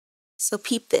So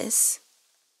peep this.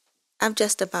 I've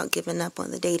just about given up on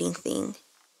the dating thing,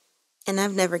 and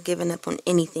I've never given up on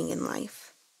anything in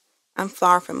life. I'm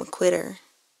far from a quitter,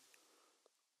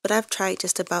 but I've tried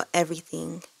just about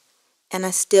everything, and I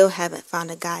still haven't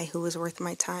found a guy who is worth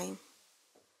my time.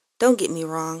 Don't get me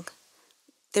wrong,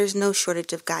 there's no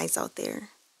shortage of guys out there.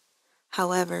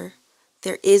 However,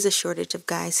 there is a shortage of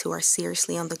guys who are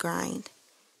seriously on the grind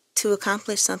to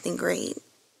accomplish something great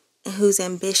and whose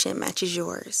ambition matches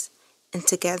yours, and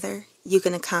together you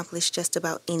can accomplish just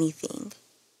about anything.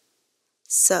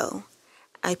 So,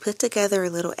 I put together a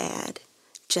little ad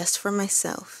just for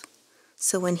myself,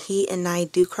 so when he and I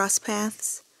do cross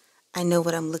paths, I know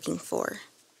what I'm looking for.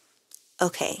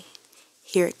 Okay,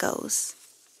 here it goes.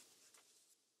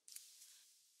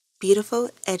 Beautiful,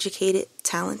 educated,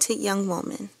 talented young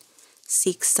woman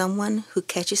seeks someone who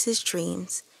catches his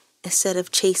dreams instead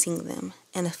of chasing them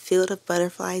in a field of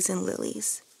butterflies and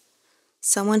lilies.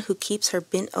 Someone who keeps her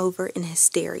bent over in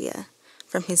hysteria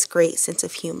from his great sense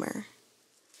of humor.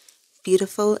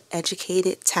 Beautiful,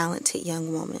 educated, talented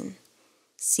young woman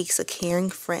seeks a caring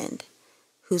friend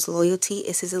whose loyalty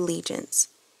is his allegiance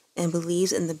and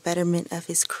believes in the betterment of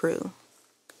his crew.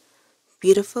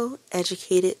 Beautiful,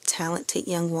 educated, talented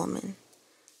young woman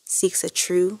seeks a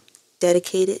true,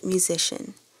 dedicated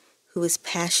musician who is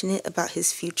passionate about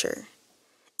his future,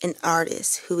 an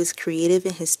artist who is creative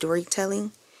in his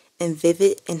storytelling and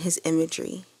vivid in his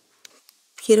imagery.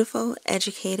 Beautiful,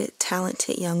 educated,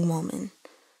 talented young woman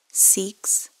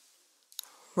seeks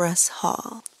Russ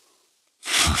Hall.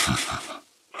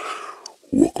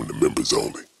 Welcome to members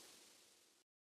only.